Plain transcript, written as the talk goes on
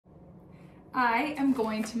I am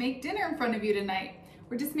going to make dinner in front of you tonight.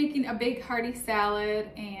 We're just making a big hearty salad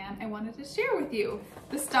and I wanted to share with you.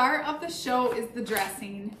 The star of the show is the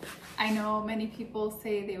dressing. I know many people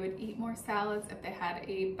say they would eat more salads if they had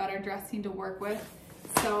a better dressing to work with.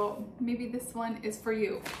 So maybe this one is for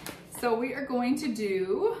you. So we are going to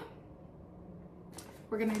do,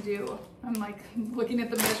 I'm like looking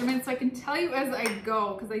at the measurements so I can tell you as I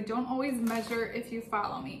go because I don't always measure if you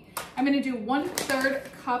follow me. I'm going to do 1/3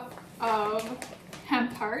 cup of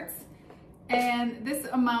hemp hearts. And this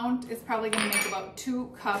amount is probably going to make about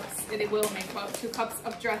 2 cups. It will make about 2 cups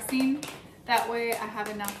of dressing. That way I have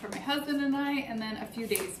enough for my husband and I, and then a few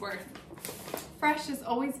days worth. Fresh is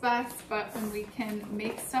always best, but when we can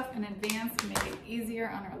make stuff in advance and make it easier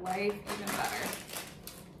on our life, even better.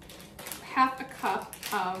 1/2 cup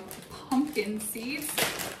of pumpkin seeds.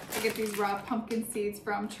 I get these raw pumpkin seeds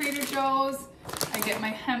from Trader Joe's. I get my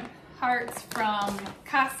hemp hearts from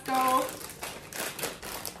Costco.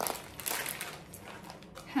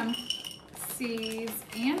 Hemp seeds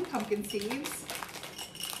and pumpkin seeds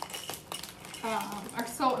are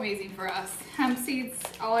so amazing for us. Hemp seeds,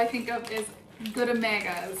 all I think of is good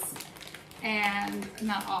omegas, and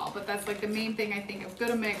not all, but that's like the main thing I think of, good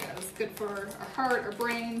omegas, good for our heart, our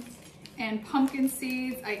brain. And pumpkin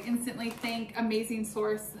seeds, I instantly think amazing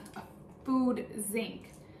source of food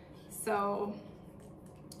zinc. So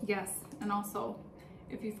yes, and also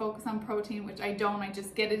if you focus on protein, which I don't, I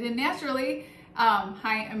just get it in naturally,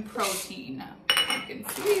 high in protein, pumpkin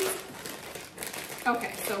seeds.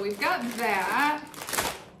 Okay, so we've got that.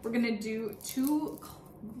 We're gonna do 2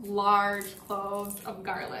 large cloves of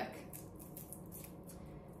garlic.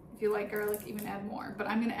 If you like garlic, even add more, but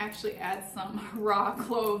I'm gonna actually add some raw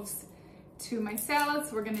cloves to my salad.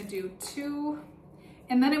 So we're gonna do 2,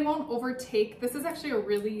 and then it won't overtake. This is actually a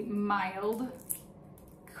really mild,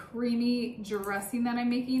 creamy dressing that I'm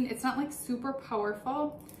making. It's not like super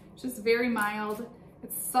powerful, it's just very mild.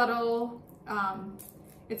 It's subtle.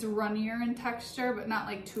 It's runnier in texture, but not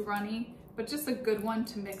like too runny, but just a good one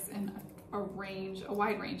to mix in a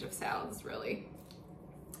wide range of salads, really.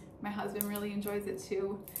 My husband really enjoys it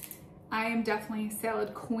too. I am definitely a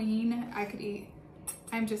salad queen. I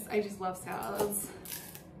just love salads.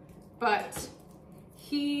 But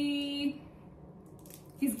he's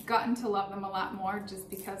gotten to love them a lot more just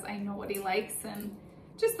because I know what he likes, and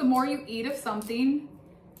just the more you eat of something,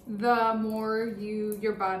 the more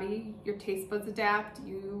your body, your taste buds adapt,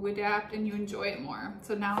 you adapt, and you enjoy it more.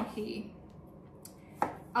 So now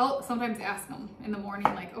I'll sometimes ask him in the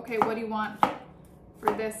morning, like, okay, what do you want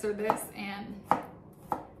for this or this? And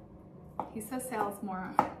he says salads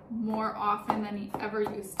more often than he ever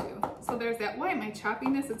used to. So there's that. Why am I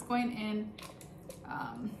chopping this? It's going in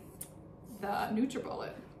the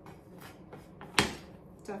NutriBullet.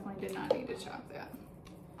 Definitely did not need to chop that.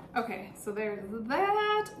 Okay, so there's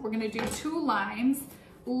that. We're gonna do 2 limes.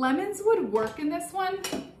 Lemons would work in this one.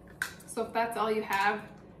 So if that's all you have,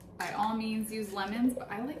 by all means use lemons,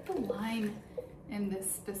 but I like the lime in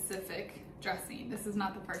this specific dressing. This is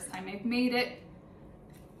not the first time I've made it.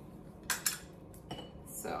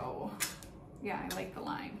 So yeah, I like the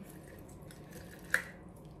lime.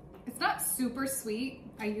 It's not super sweet.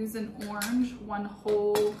 I use an orange, one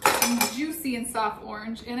whole juicy and soft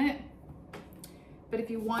orange in it. But if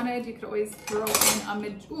you wanted, you could always throw in a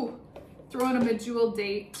medjool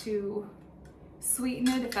date to sweeten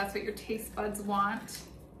it if that's what your taste buds want.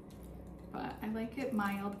 But I like it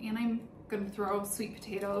mild, and I'm gonna throw sweet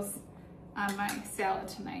potatoes on my salad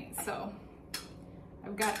tonight. So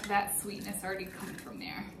I've got that sweetness already coming from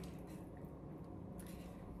there.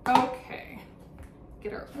 Okay,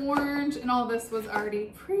 get our orange, and all this was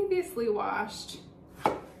already previously washed.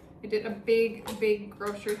 I did a big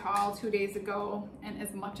grocery haul 2 days ago, and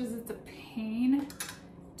as much as it's a pain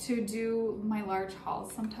to do my large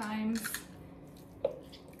hauls sometimes,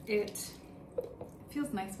 it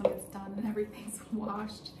feels nice when it's done and everything's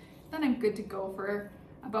washed. Then I'm good to go for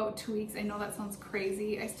about 2 weeks. I know that sounds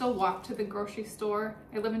crazy. I still walk to the grocery store.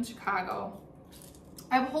 I live in Chicago.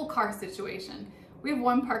 I have a whole car situation. We have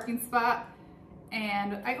 1 parking spot,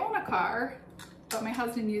 and I own a car, but my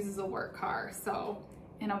husband uses a work car. So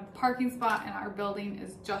in a parking spot in our building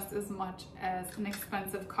is just as much as an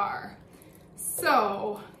expensive car.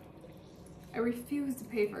 So I refuse to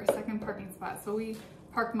pay for a second parking spot. So we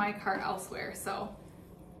park my car elsewhere. So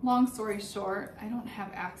long story short, I don't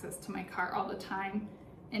have access to my car all the time,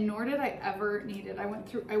 and nor did I ever need it. I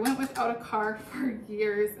went without a car for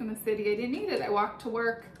years in the city. I didn't need it. I walked to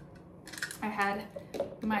work. I had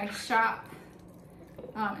my shop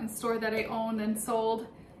and store that I owned and sold.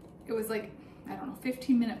 It was like, I don't know,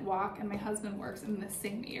 15-minute walk, and my husband works in the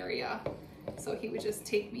same area. So he would just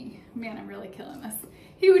take me, man, I'm really killing this.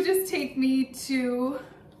 He would just take me to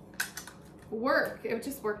work. It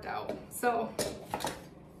just worked out. So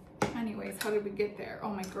anyways, how did we get there? Oh,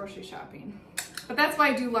 my grocery shopping. But that's why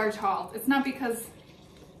I do large hauls. It's not because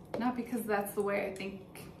that's the way I think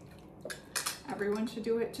everyone should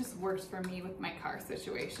do it. It just works for me with my car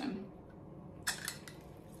situation.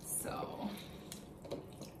 So,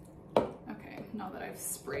 okay, now that I've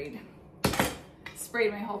sprayed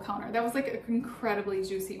my whole counter. That was like an incredibly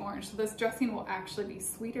juicy orange. So this dressing will actually be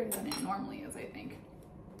sweeter than it normally is, I think.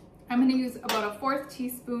 I'm gonna use about a 1/4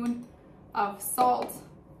 teaspoon of salt.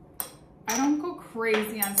 I don't go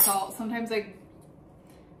crazy on salt. Sometimes I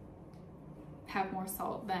have more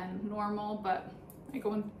salt than normal, but I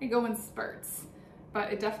go in spurts.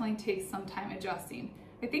 But it definitely takes some time adjusting.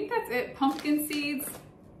 I think that's it. Pumpkin seeds,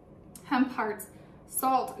 hemp hearts,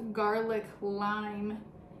 salt, garlic, lime,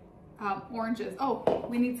 oranges. Oh,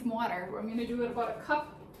 we need some water. I'm gonna do it about a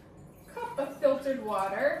cup of filtered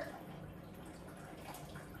water.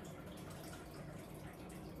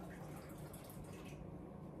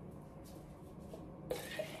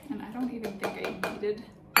 And I don't even think I needed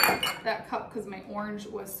that cup because my orange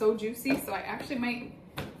was so juicy. So I actually might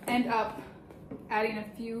end up adding a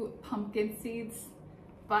few pumpkin seeds,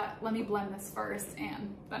 but let me blend this first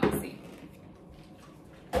and then I'll see.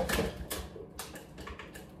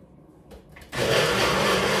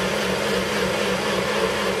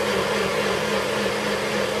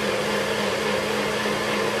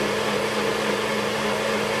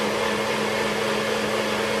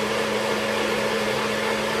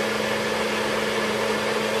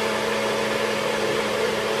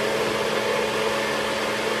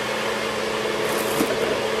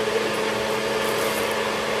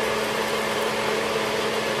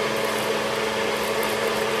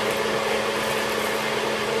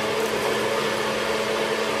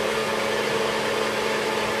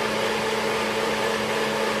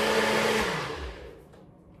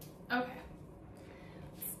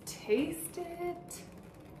 Taste it.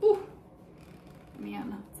 Ooh, man,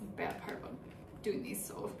 that's the bad part about doing these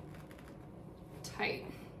so tight.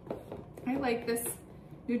 I like this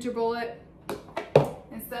NutriBullet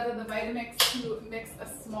instead of the Vitamix to mix a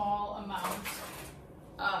small amount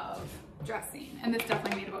of dressing. And this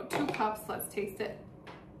definitely made about 2 cups. Let's taste it.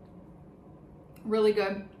 Really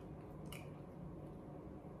good.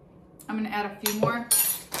 I'm gonna add a few more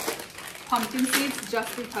pumpkin seeds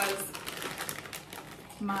just because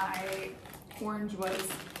my orange was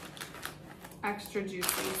extra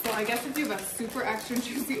juicy. So I guess if you have a super extra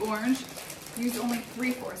juicy orange, use only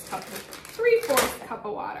 3/4 cup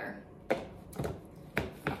of water. Okay,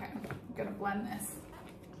 I'm gonna blend this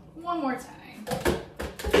one more time.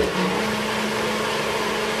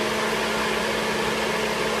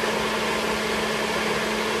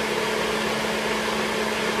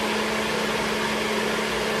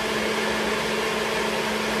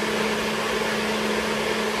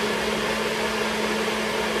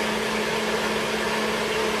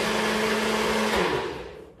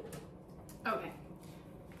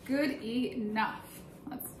 Good enough.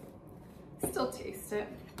 Let's still taste it.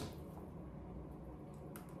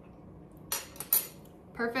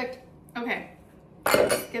 Perfect. Okay,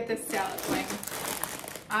 let's get this salad going.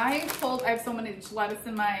 I have so much lettuce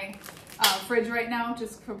in my fridge right now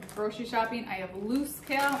just from grocery shopping. I have loose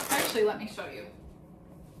kale. Actually, let me show you.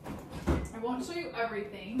 I won't show you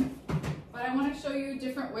everything, but I want to show you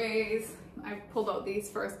different ways. I pulled out these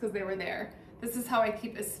first because they were there. This is how I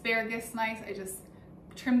keep asparagus nice. I just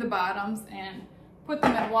trim the bottoms and put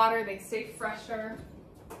them in water. They stay fresher.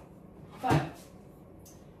 But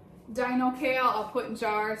dino kale, I'll put in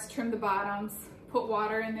jars, trim the bottoms, put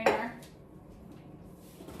water in there.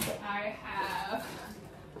 I have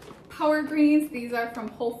power greens. These are from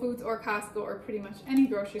Whole Foods or Costco or pretty much any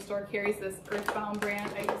grocery store carries this Earthbound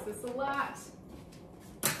brand. I use this a lot.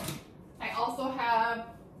 I also have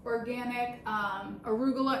organic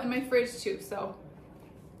arugula in my fridge too. So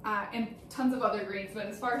and tons of other greens, but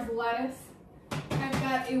as far as lettuce, I've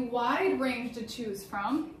got a wide range to choose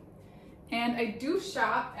from, and I do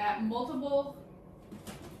shop at multiple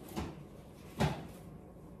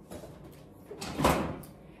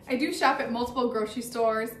grocery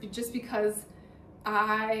stores just because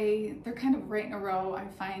they're kind of right in a row. I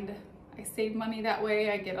find I save money that way.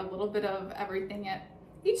 I get a little bit of everything at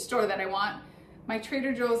each store that I want. My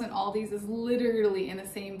Trader Joe's and Aldi's is literally in the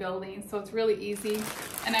same building, so it's really easy.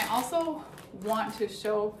 And I also want to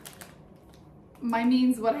show my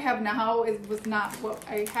means. What I have now was not what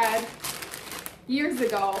I had years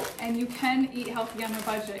ago, and you can eat healthy on a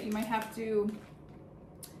budget. You might have to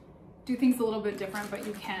do things a little bit different, but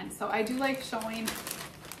you can. So I do like showing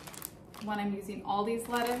when I'm using Aldi's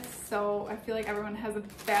lettuce. So I feel like everyone has a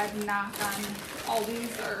bad knock on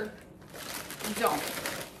Aldi's, or don't.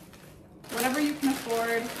 Whatever you can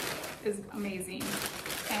afford is amazing.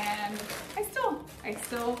 And I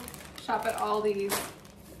still shop at Aldi's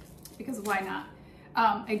because why not?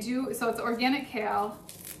 So it's organic kale.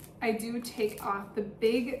 I do take off the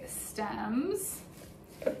big stems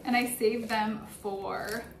and I save them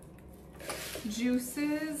for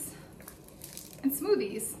juices and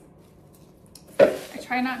smoothies. I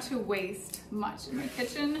try not to waste much in my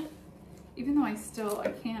kitchen, even though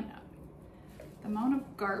I can't. The amount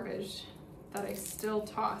of garbage that I still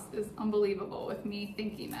toss is unbelievable with me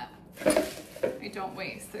thinking that I don't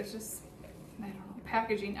waste. There's just, I don't know,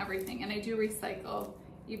 packaging, everything. And I do recycle,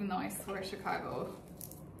 even though I swear Chicago,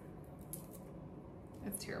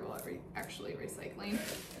 it's terrible at actually recycling.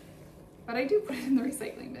 But I do put it in the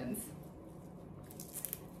recycling bins.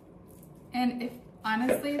 And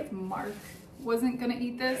honestly, if Mark wasn't gonna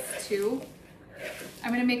eat this too,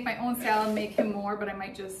 I'm gonna make my own salad, make him more, but I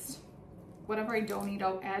might just, whatever I don't eat,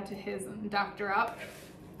 I'll add to his and doctor up.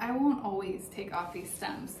 I won't always take off these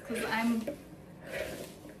stems because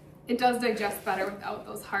it does digest better without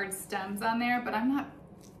those hard stems on there, but I'm not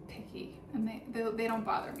picky and they don't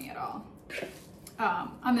bother me at all.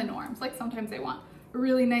 On the norms, like sometimes I want a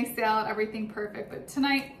really nice salad, everything perfect, but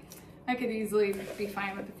tonight I could easily be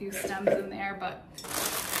fine with a few stems in there, but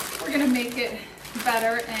we're gonna make it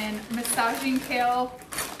better. And massaging kale,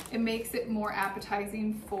 it makes it more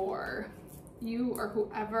appetizing for you or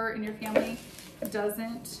whoever in your family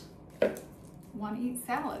doesn't want to eat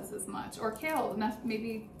salads as much, or kale.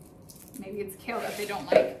 Maybe it's kale that they don't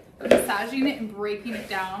like. But massaging it and breaking it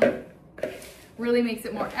down really makes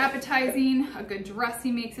it more appetizing. A good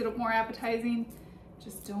dressing makes it more appetizing.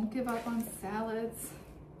 Just don't give up on salads.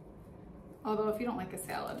 Although if you don't like a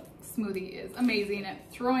salad, smoothie is amazing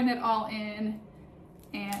at throwing it all in.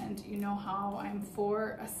 And you know how I'm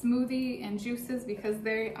for a smoothie and juices because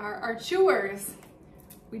they are our chewers.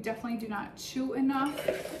 We definitely do not chew enough.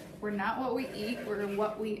 We're not what we eat, we're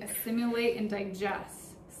what we assimilate and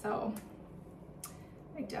digest. So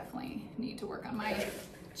I definitely need to work on my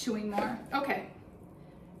chewing more. Okay,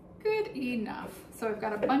 good enough. So I've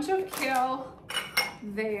got a bunch of kale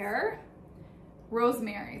there.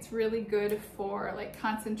 Rosemary, it's really good for like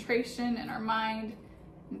concentration in our mind.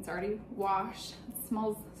 It's already washed. It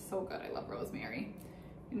smells so good. I love rosemary.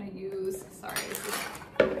 I'm gonna use, sorry,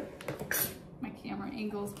 my camera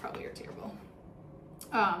angles probably are terrible.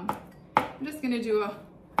 I'm just gonna do a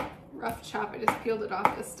rough chop. I just peeled it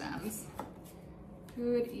off the stems.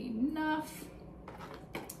 Good enough.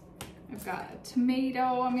 I've got a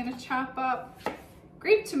tomato I'm gonna chop up.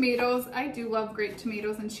 Grape tomatoes, I do love grape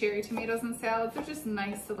tomatoes and cherry tomatoes in salads. They're just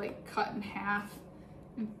nice to like cut in half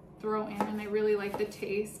and throw in, and I really like the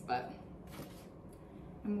taste, but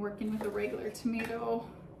I'm working with a regular tomato.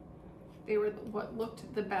 They were what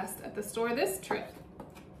looked the best at the store this trip.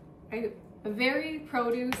 I vary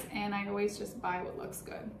produce and I always just buy what looks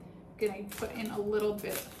good. I'm gonna put in a little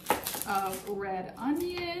bit of red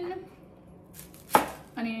onion.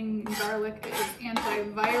 Onion and garlic is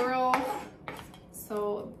antiviral,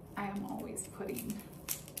 so I am always putting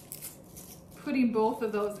both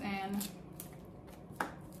of those in.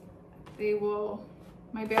 They will,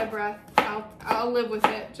 my bad breath, I'll live with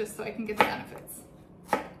it just so I can get the benefits.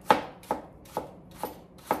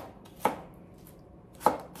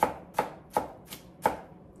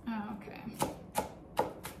 Okay.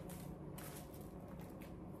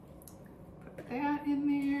 Put that in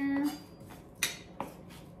there.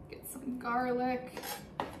 Get some garlic.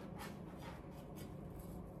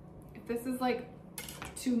 If this is like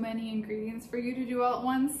too many ingredients for you to do all at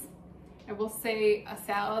once, I will say a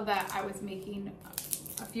salad that I was making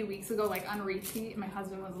a few weeks ago, like on repeat, and my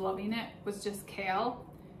husband was loving it, was just kale,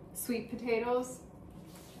 sweet potatoes,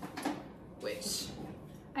 which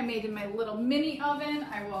I made in my little mini oven.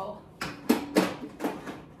 I will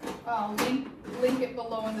link it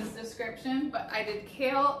below in this description, but I did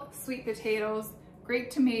kale, sweet potatoes, grape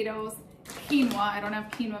tomatoes, quinoa. I don't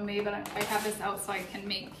have quinoa made, but I have this out so I can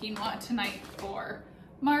make quinoa tonight for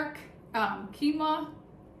Mark. Quinoa,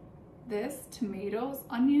 this, tomatoes,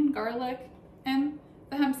 onion, garlic, and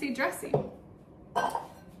the hemp seed dressing.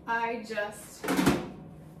 I just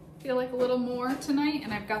feel like a little more tonight,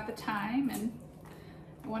 and I've got the time, and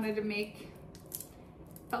I wanted to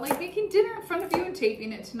felt like making dinner in front of you and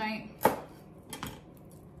taping it tonight.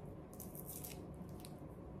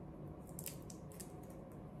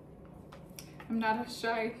 I'm not a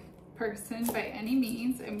shy person by any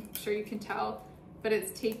means, I'm sure you can tell, but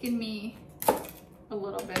it's taken me a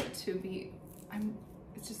little bit to be,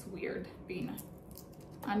 it's just weird being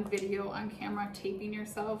on video, on camera, taping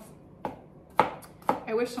yourself.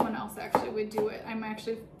 I wish someone else actually would do it. I'm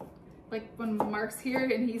actually, like when Mark's here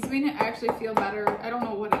and he's doing it, I actually feel better. I don't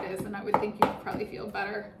know what it is, and I would think you'd probably feel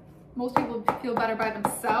better. Most people feel better by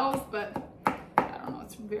themselves, but I don't know,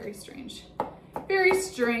 it's very strange. Very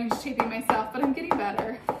strange taping myself, but I'm getting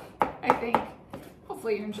better, I think.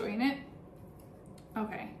 Hopefully you're enjoying it.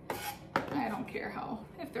 Okay, I don't care how,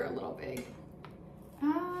 if they're a little big.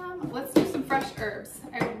 Let's do some fresh herbs.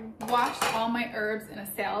 I washed all my herbs in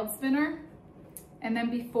a salad spinner, and then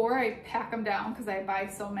before I pack them down, because I buy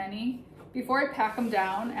so many, before I pack them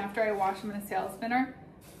down, after I wash them in a salad spinner,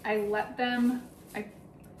 I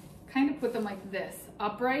kind of put them like this,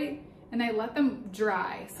 upright, and I let them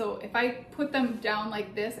dry. So if I put them down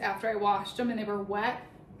like this after I washed them and they were wet,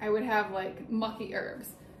 I would have like mucky herbs.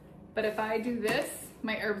 But if I do this,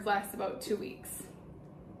 my herbs last about 2 weeks.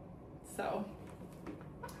 So,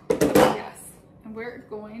 yes. And we're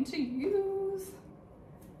going to use,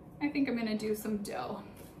 I think I'm gonna do some dill.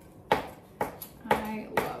 I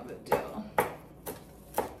love dill.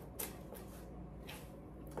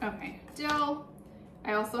 Okay, dill.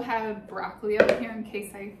 I also have broccoli out here in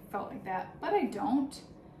case I felt like that, but I don't.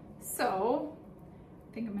 So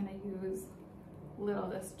I think I'm gonna use a little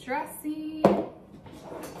of this dressing.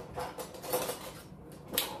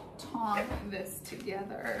 Tong this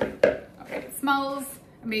together. Okay, it smells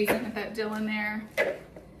amazing with that dill in there.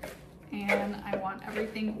 And I want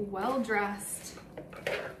everything well dressed.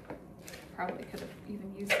 Probably could have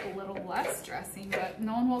even used a little less dressing, but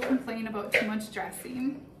no one will complain about too much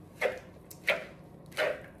dressing.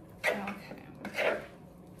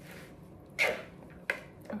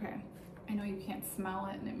 Okay, I know you can't smell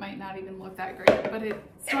it and it might not even look that great, but it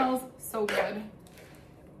smells so good.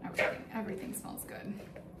 Everything smells good.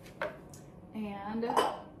 And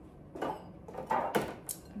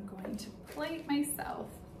I'm going to plate myself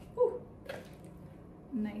a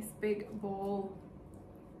nice big bowl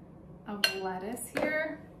of lettuce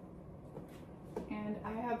here. And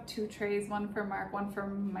I have 2 trays, one for Mark, one for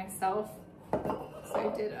myself. So I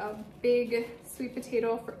did a big sweet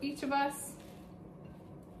potato for each of us.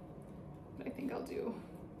 But I think I'll do,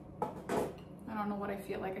 I don't know what I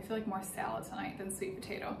feel like. I feel like more salad tonight than sweet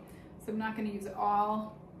potato. So I'm not gonna use it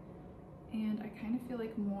all. And I kind of feel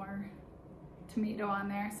like more tomato on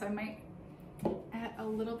there. So I might add a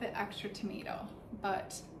little bit extra tomato,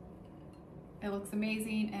 but it looks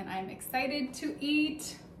amazing and I'm excited to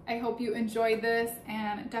eat. I hope you enjoyed this,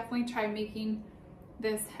 and definitely try making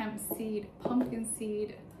this hemp seed, pumpkin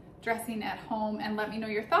seed dressing at home, and let me know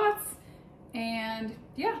your thoughts. And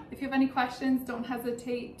yeah, if you have any questions, don't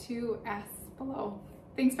hesitate to ask below.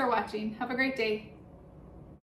 Thanks for watching. Have a great day.